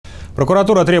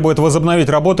Прокуратура требует возобновить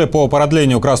работы по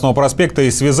продлению Красного проспекта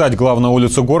и связать главную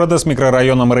улицу города с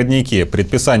микрорайоном Родники.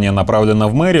 Предписание направлено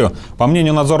в мэрию. По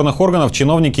мнению надзорных органов,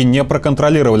 чиновники не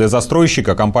проконтролировали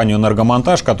застройщика, компанию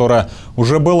 «Энергомонтаж», которая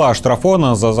уже была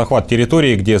оштрафована за захват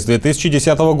территории, где с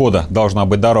 2010 года должна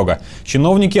быть дорога.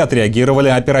 Чиновники отреагировали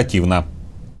оперативно.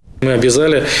 Мы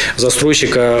обязали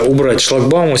застройщика убрать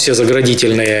шлагбаумы все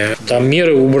заградительные, там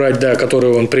меры убрать, да,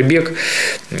 которые он прибег,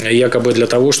 якобы для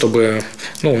того, чтобы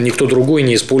никто другой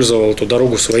не использовал эту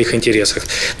дорогу в своих интересах.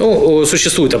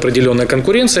 Существует определенная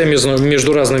конкуренция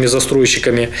между разными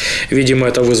застройщиками. Видимо,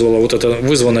 это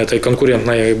вызвано этой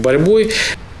конкурентной борьбой.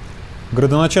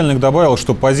 Градоначальник добавил,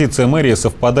 что позиция мэрии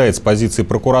совпадает с позицией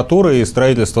прокуратуры, и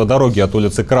строительство дороги от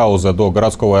улицы Крауза до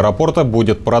городского аэропорта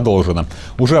будет продолжено.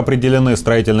 Уже определены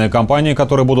строительные компании,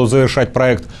 которые будут завершать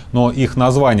проект, но их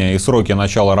название и сроки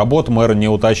начала работ мэр не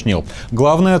уточнил.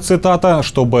 Главная цитата: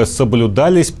 чтобы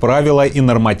соблюдались правила и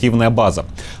нормативная база.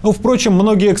 Впрочем,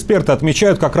 многие эксперты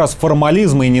отмечают как раз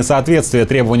формализм и несоответствие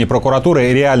требований прокуратуры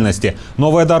и реальности.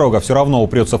 Новая дорога все равно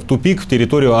упрется в тупик в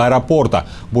территорию аэропорта.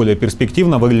 Более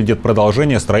перспективно выглядит продолжение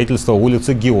строительства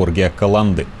улицы Георгия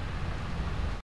Каланды.